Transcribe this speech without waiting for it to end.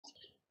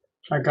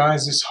Hi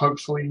guys, this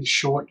hopefully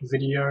short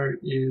video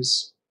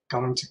is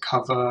going to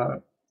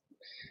cover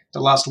the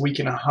last week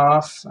and a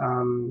half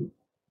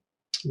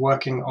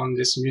working on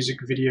this music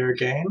video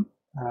game.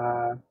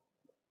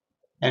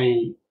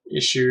 Any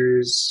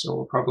issues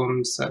or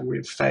problems that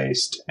we've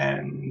faced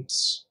and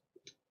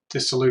the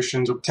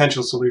solutions or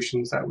potential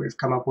solutions that we've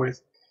come up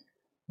with.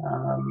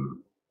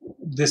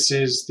 This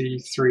is the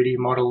 3D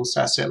models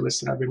asset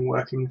list that I've been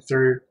working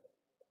through.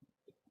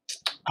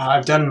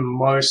 I've done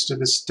most of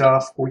the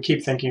stuff, but we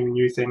keep thinking of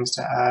new things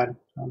to add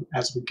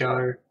as we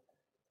go.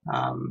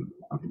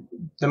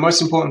 The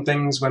most important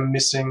things we're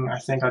missing, I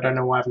think, I don't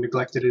know why I've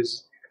neglected,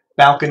 is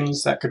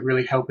balconies that could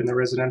really help in the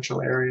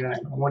residential area,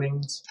 and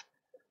awnings,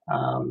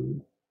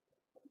 and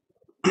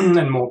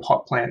more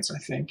pot plants, I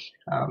think.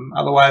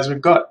 Otherwise, we've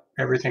got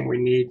everything we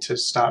need to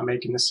start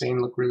making the scene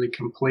look really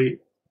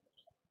complete.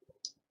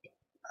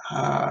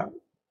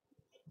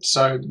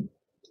 So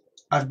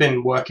I've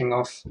been working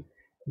off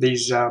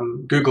these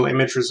Google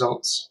image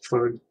results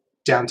for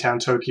downtown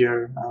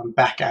Tokyo,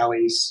 back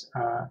alleys.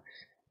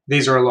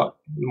 These are a lot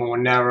more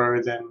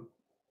narrow than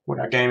what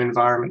our game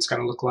environment's going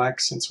to look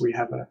like, since we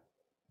have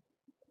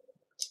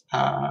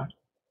a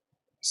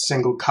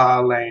single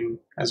car lane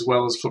as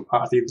well as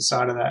footpath either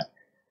side of that.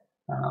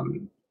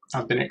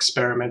 I've been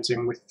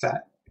experimenting with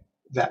that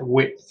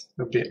width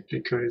a bit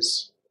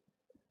because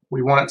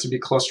we want it to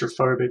be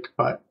claustrophobic,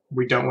 but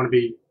we don't want to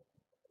be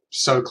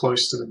so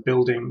close to the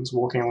buildings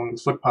walking along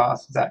the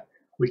footpath that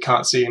we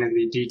can't see any of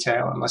the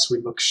detail unless we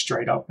look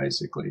straight up,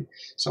 basically.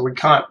 So we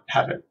can't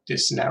have it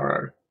this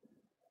narrow.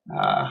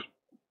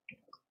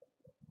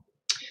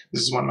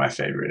 This is one of my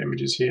favorite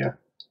images here,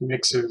 a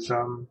mix of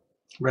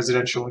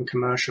residential and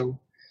commercial.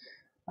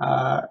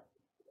 Might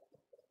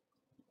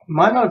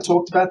not have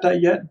talked about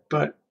that yet,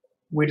 but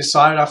we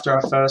decided after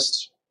our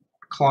first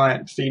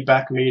client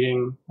feedback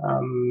meeting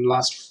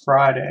last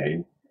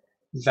Friday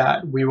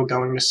that we were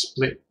going to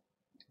split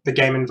the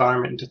game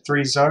environment into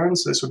 3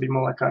 zones. So this would be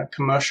more like a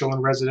commercial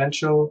and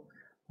residential,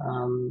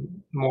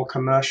 more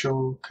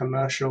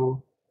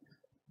commercial,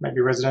 maybe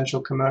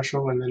residential,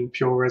 commercial, and then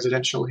pure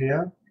residential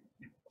here.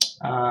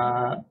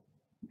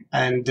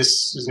 And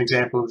this is an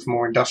example of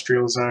more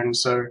industrial zone.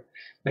 So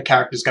the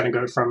character is going to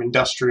go from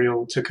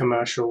industrial to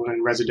commercial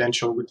and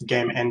residential, with the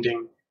game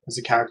ending as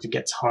the character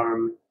gets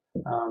home.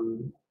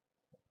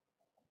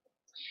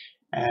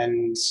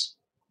 And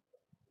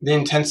the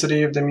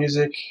intensity of the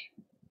music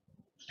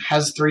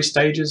has 3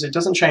 stages. It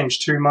doesn't change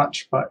too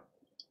much, but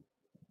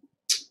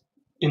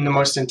in the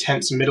most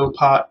intense middle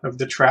part of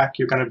the track,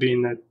 you're going to be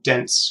in the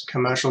dense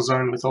commercial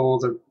zone with all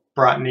the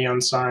bright neon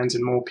signs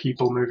and more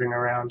people moving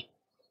around.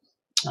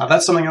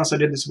 That's something else I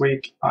did this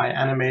week. I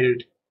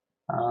animated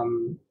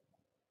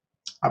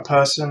a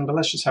person, but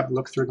let's just have a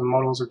look through the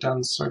models I've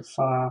done so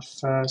far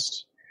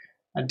first.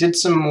 I did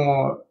some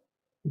more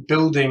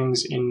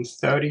buildings in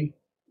 30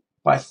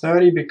 by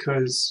 30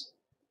 because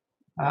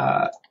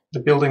the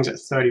buildings at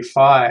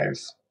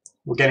 35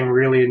 were getting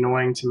really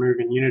annoying to move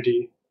in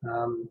Unity.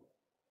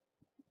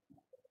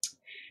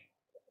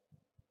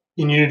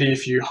 In Unity,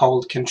 if you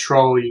hold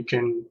Control, you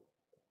can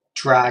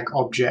drag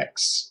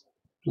objects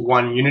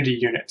 1 Unity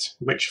unit,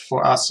 which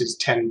for us is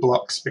 10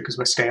 blocks because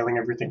we're scaling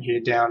everything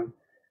here down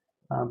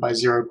by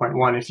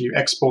 0.1. If you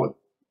export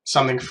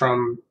something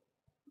from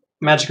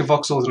Magic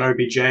Voxels and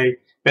OBJ,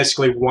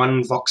 basically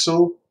 1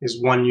 voxel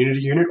is 1 Unity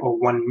unit, or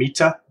 1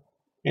 meter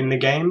in the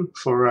game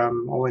for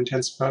all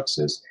intents and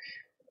purposes.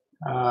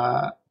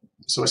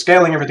 So we're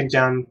scaling everything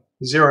down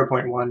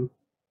 0.1,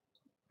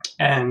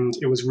 and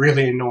it was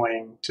really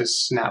annoying to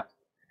snap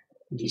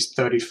these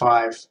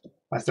 35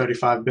 by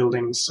 35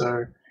 buildings.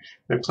 So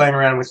I've been playing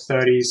around with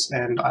 30s,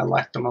 and I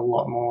like them a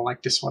lot more,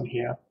 like this one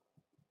here.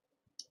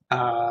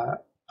 I'll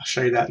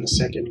show you that in a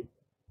second.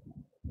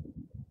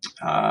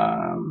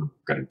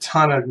 Got a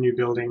ton of new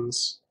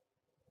buildings,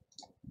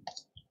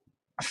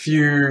 a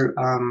few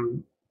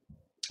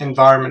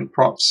environment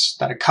props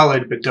that are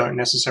colored but don't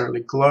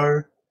necessarily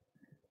glow,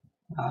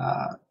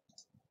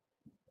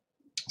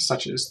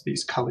 such as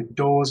these colored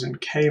doors and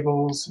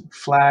cables and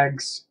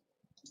flags.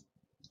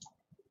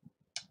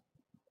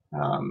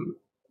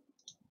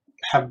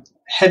 Have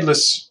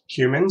headless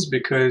humans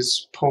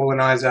because Paul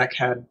and Isaac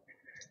had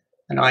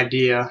an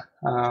idea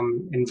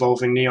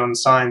involving neon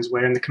signs,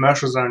 where in the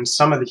commercial zone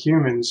some of the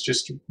humans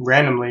just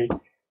randomly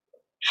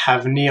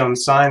have neon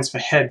signs for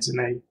heads,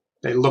 and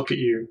they look at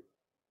you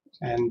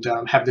and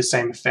have the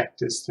same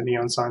effect as the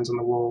neon signs on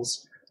the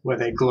walls, where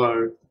they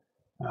glow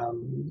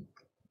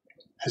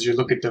as you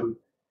look at them.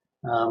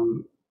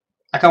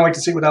 I can't wait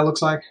to see what that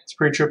looks like. It's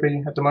pretty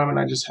trippy. At the moment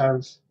I just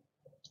have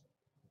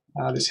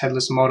this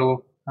headless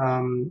model.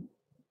 I've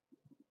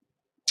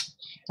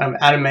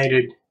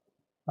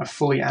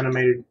fully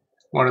animated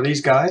one of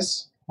these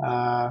guys.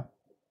 And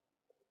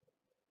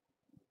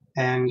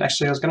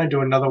actually I was going to do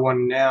another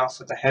one now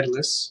for the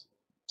headless,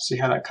 see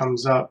how that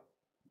comes up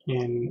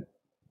in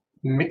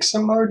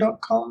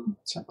mixamo.com.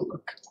 Let's have a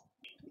look.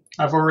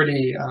 I've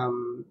already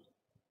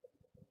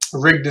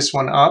rigged this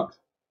one up,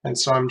 and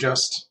so I'm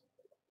just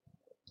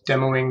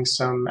demoing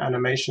some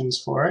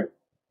animations for it.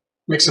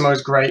 Mixamo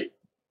is great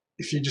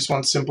if you just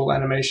want simple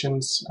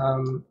animations,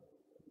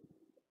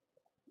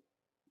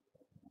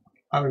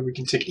 we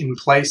can tick in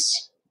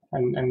place,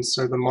 and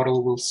so the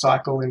model will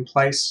cycle in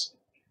place,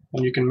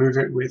 and you can move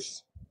it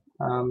with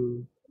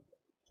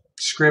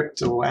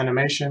script or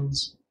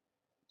animations.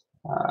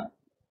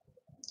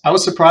 I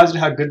was surprised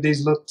at how good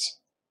these looked.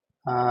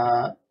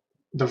 The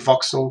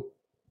voxel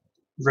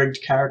rigged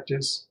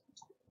characters,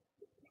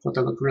 thought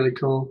they looked really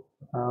cool.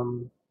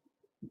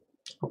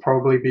 I'll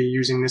probably be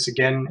using this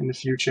again in the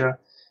future.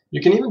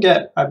 You can even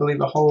get, I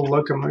believe, a whole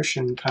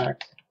locomotion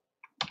pack.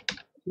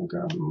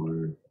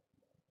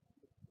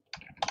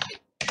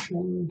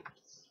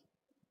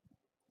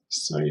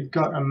 So you've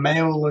got a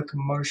male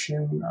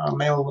locomotion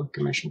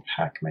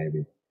pack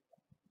maybe.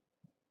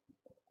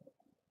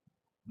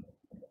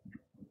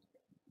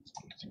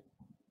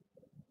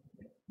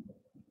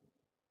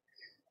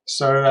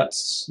 So that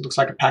looks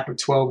like a pack of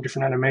 12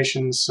 different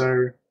animations.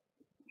 So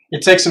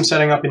it takes some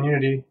setting up in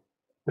Unity,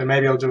 but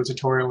maybe I'll do a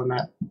tutorial on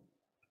that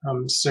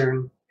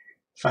soon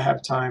if I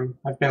have time.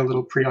 I've been a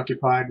little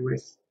preoccupied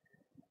with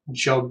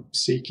job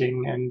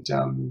seeking and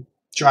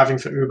driving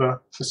for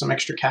Uber for some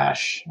extra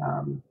cash.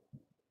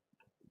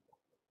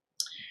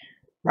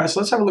 Right, so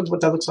let's have a look at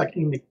what that looks like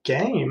in the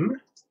game.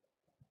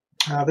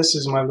 This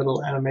is my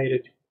little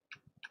animated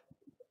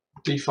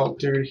default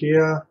dude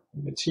here,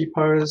 the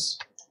T-pose.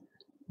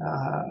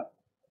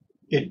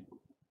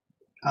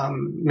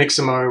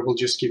 Mixamo will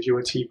just give you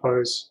a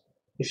T-pose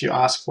if you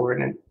ask for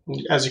it, and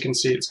as you can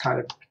see, it's kind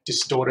of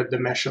distorted the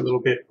mesh a little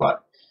bit,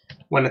 but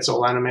when it's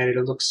all animated,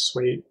 it looks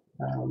sweet.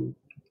 So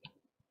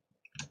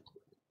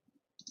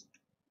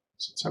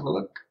let's have a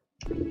look.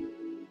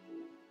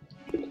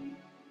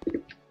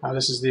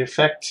 This is the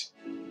effect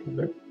of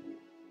the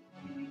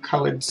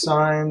colored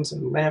signs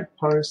and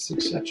lampposts,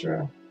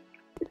 etc.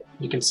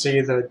 You can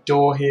see the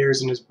door here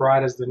isn't as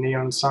bright as the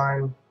neon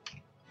sign.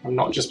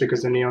 Not just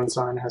because the neon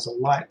sign has a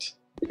light,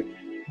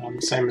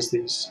 same as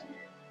these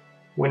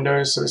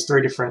windows. So there's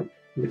 3 different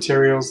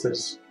materials.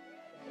 There's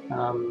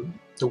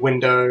the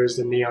windows,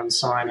 the neon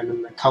sign, and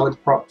then the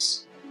colored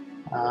props.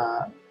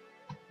 The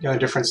only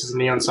difference is the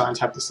neon signs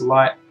have this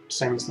light,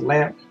 same as the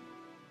lamp.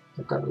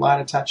 They've got a light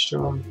attached to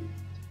them.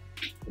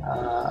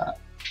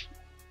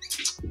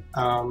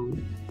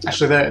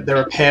 Actually, they're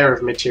a pair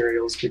of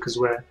materials because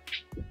we're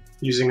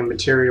using a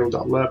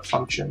material.lerp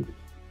function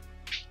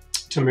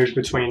to move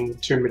between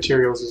 2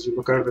 materials as you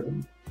look over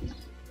them.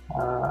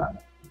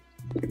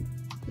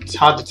 It's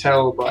hard to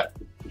tell, but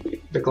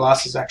the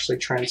glass is actually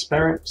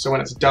transparent, so when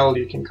it's dull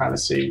you can kind of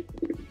see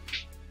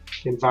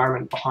the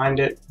environment behind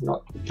it,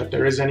 not that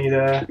there is any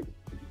there.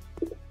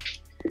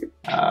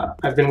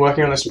 I've been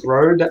working on this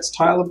road that's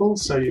tileable,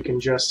 so you can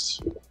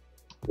just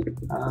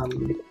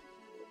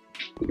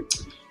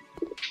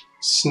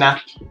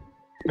snap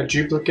a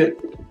duplicate.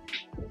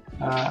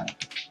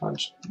 I'll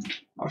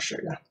show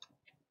you.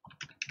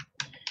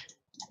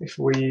 If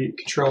we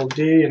Control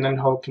D and then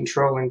hold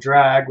Control and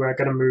drag, we're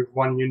going to move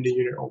one Unity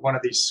unit or one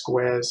of these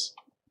squares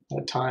at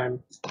a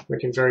time. We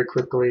can very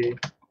quickly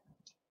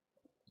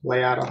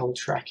lay out a whole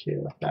track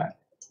here like that.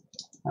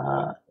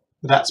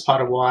 That's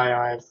part of why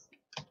I've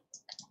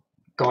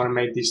gone and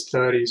made these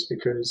 30s,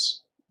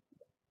 because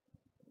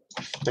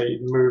if they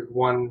move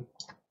one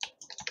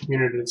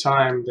unit at a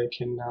time, they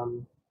can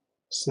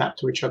snap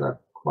to each other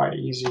quite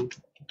easy.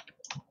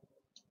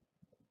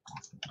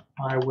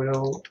 I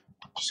will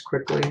just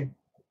quickly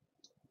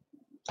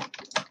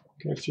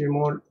get a few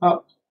more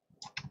up.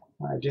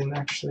 I didn't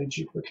actually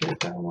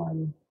duplicate that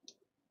one.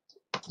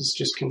 It's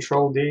just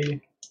Control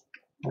D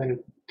and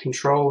then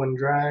Control and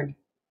drag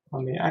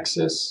on the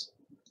axis.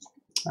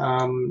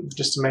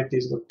 Just to make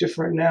these look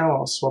different now,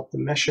 I'll swap the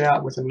mesh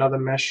out with another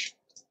mesh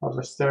of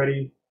a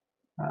 30.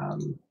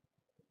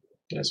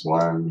 There's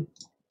one.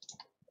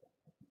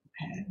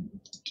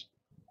 And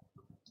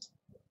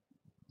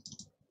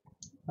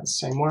that's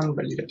the same one,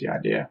 but you get the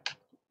idea.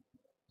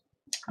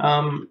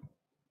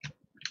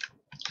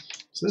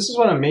 So this is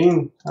what I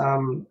mean.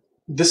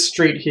 This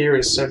street here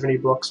is 70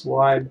 blocks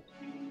wide.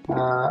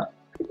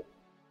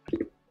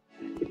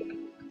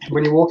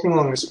 When you're walking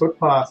along this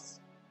footpath,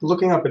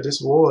 looking up at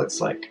this wall,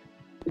 it's like,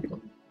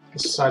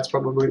 this side's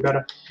probably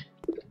better.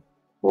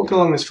 Walking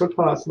along this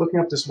footpath, looking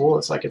up this wall,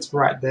 it's like it's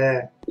right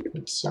there.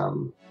 It's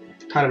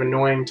kind of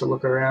annoying to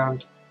look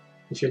around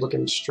if you're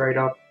looking straight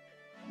up.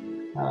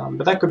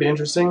 But that could be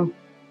interesting.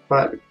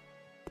 But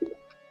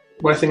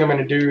what I think I'm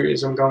going to do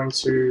is I'm going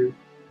to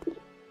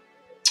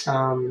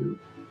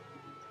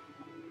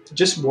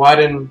just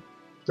widen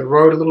the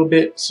road a little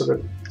bit so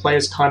the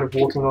player's kind of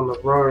walking on the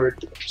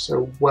road,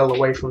 so well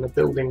away from the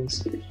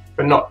buildings,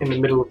 but not in the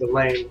middle of the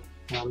lane,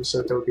 so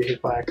that they would be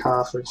hit by a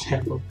car, for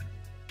example.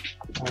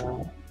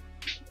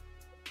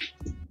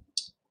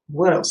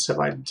 What else have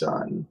I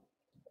done?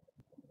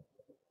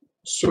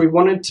 So we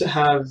wanted to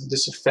have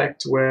this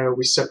effect where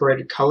we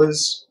separated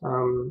colors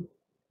on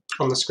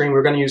the screen.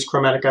 We're going to use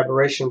chromatic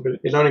aberration, but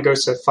it only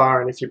goes so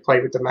far, and if you play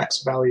with the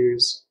max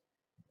values,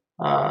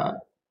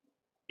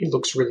 it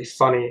looks really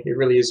funny. It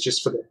really is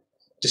just for the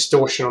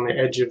distortion on the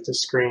edge of the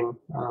screen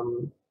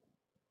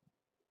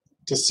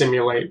to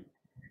simulate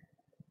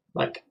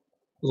like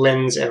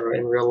lens error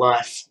in real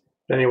life.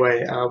 But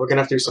anyway, we're going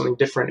to have to do something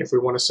different if we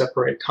want to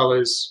separate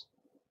colors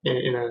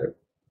in a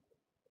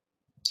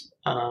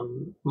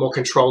more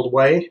controlled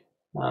way.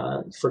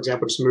 For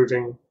example, just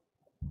moving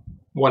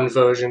one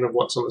version of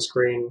what's on the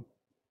screen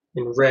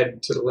in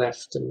red to the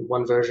left and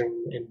one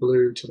version in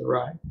blue to the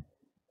right.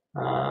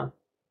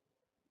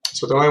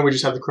 So at the moment we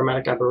just have the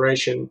chromatic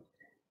aberration,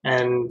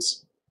 and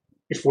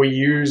if we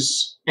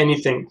use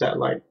anything that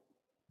like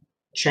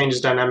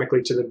changes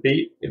dynamically to the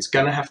beat, it's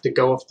gonna have to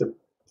go off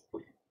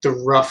the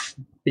rough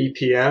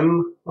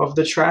BPM of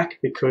the track,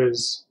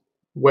 because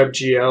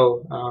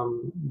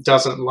WebGL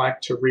doesn't like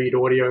to read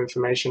audio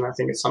information. I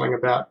think it's something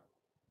about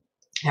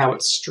how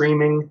it's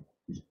streaming,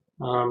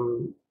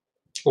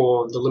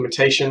 or the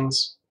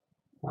limitations.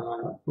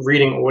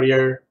 Reading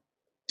audio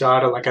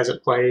data like as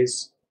it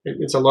plays,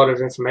 it's a lot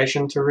of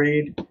information to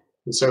read.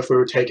 And so if we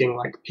were taking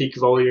like peak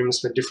volumes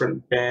for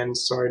different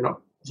bands, sorry,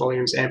 not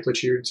volumes,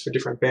 amplitudes for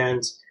different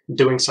bands,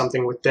 doing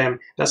something with them,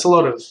 that's a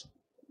lot of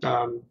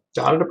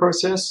data to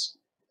process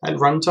at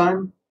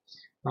runtime.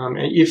 And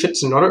if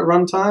it's not at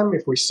runtime,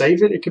 if we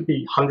save it, it could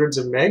be hundreds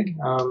of meg.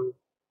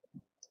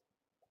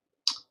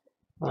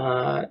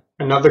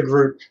 Another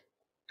group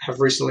have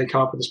recently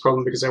come up with this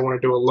problem because they want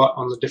to do a lot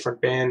on the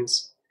different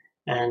bands,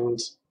 and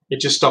it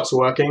just stops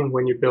working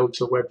when you build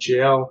to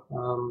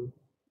WebGL.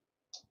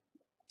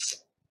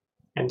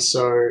 And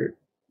so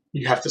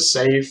you have to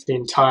save the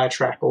entire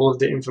track, all of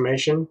the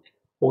information,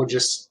 or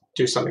just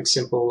do something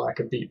simple like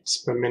a beats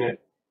per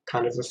minute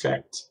kind of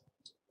effect.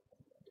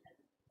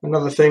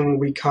 Another thing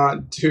we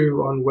can't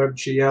do on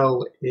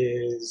WebGL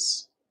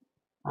is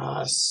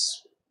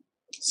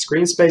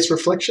screen space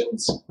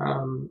reflections.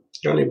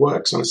 It only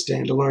works on a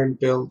standalone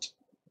build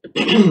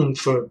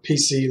for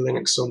PC,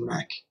 Linux, or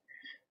Mac.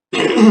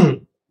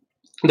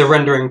 The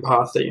rendering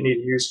path that you need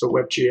to use for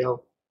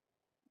WebGL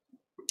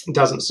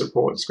doesn't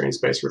support screen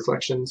space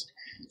reflections,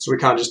 so we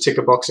can't just tick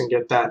a box and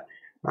get that.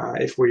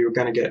 If we were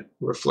going to get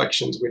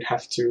reflections, we'd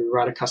have to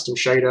write a custom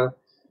shader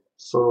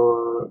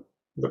for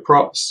the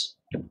props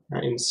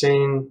in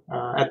scene.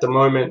 At the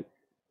moment,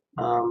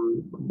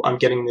 I'm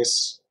getting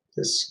this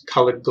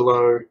colored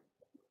glow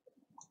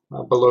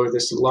below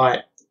this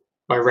light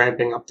by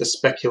ramping up the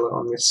specular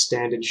on this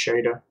standard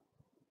shader.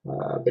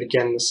 But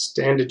again, the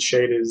standard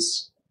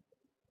shaders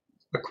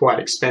are quite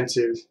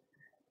expensive,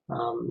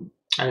 and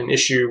an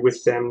issue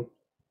with them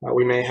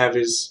we may have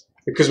is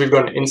because we've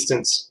got an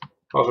instance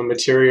of a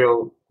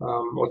material,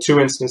 or two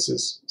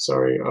instances,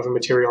 sorry, of a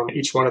material on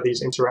each one of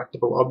these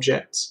interactable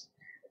objects.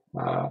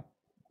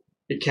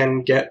 It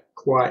can get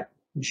quite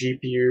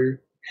GPU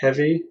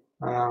heavy,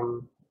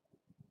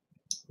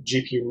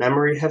 GPU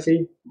memory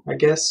heavy, I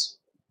guess.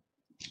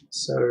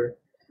 So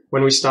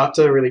when we start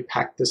to really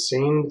pack the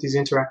scene with these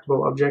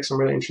interactable objects, I'm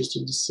really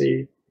interested to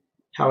see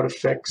how it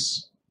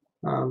affects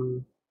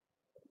the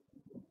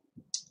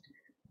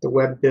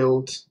web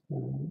build.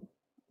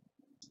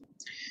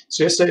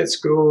 So yesterday at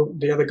school,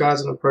 the other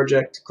guys on the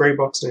project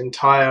greyboxed an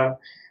entire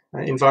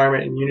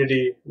environment in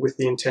Unity with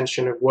the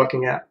intention of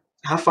working out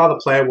how far the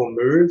player will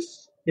move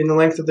in the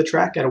length of the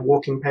track at a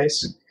walking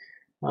pace.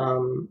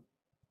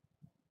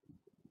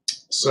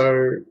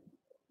 So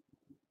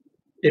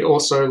it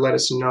also let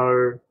us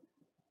know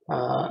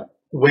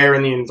where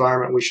in the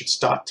environment we should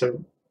start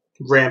to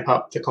ramp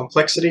up the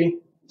complexity.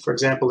 For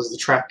example, as the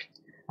track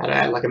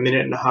at like a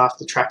minute and a half,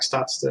 the track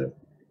starts to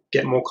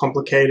get more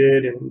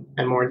complicated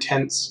and more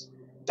intense.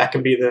 That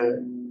can be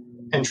the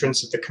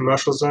entrance of the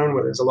commercial zone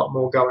where there's a lot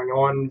more going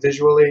on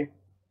visually.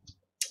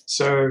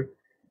 So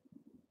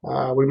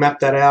we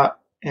mapped that out,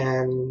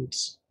 and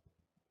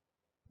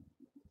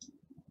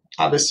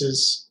this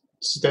is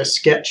their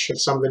sketch of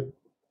some of the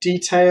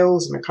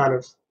details and the kind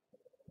of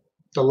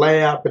the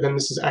layout, but then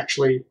this is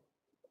actually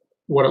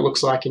what it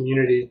looks like in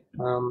Unity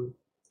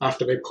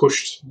after they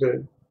pushed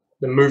the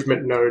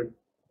movement node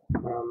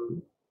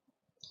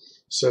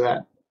so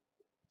that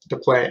the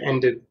player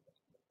ended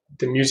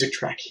the music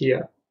track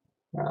here.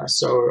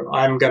 So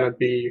I'm going to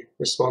be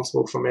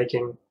responsible for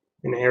making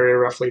an area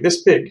roughly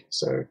this big.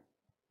 So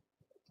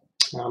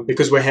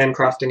because we're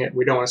handcrafting it,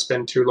 we don't want to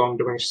spend too long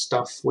doing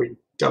stuff we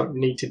don't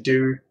need to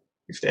do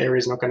if the area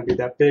is not going to be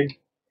that big.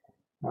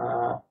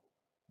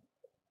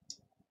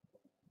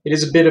 It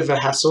is a bit of a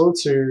hassle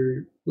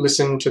to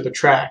listen to the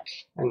track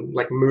and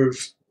like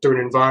move through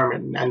an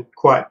environment, and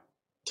quite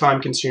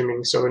time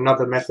consuming. So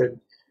another method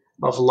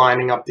of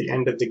lining up the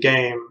end of the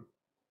game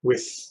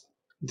with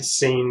the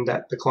scene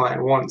that the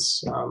client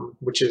wants,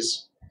 which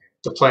is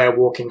the player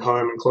walking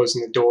home and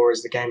closing the door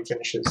as the game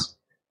finishes.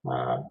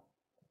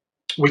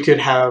 We could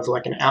have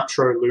like an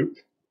outro loop,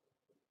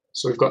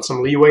 so we've got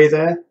some leeway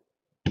there,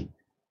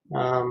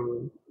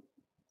 or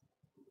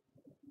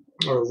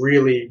a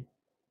really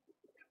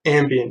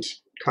ambient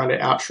kind of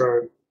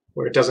outro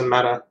where it doesn't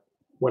matter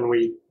when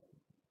we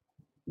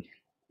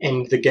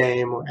end the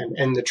game and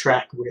end the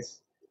track with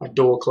a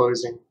door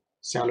closing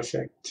sound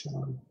effect.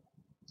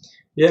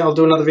 Yeah, I'll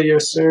do another video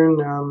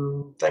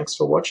soon. Thanks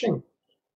for watching.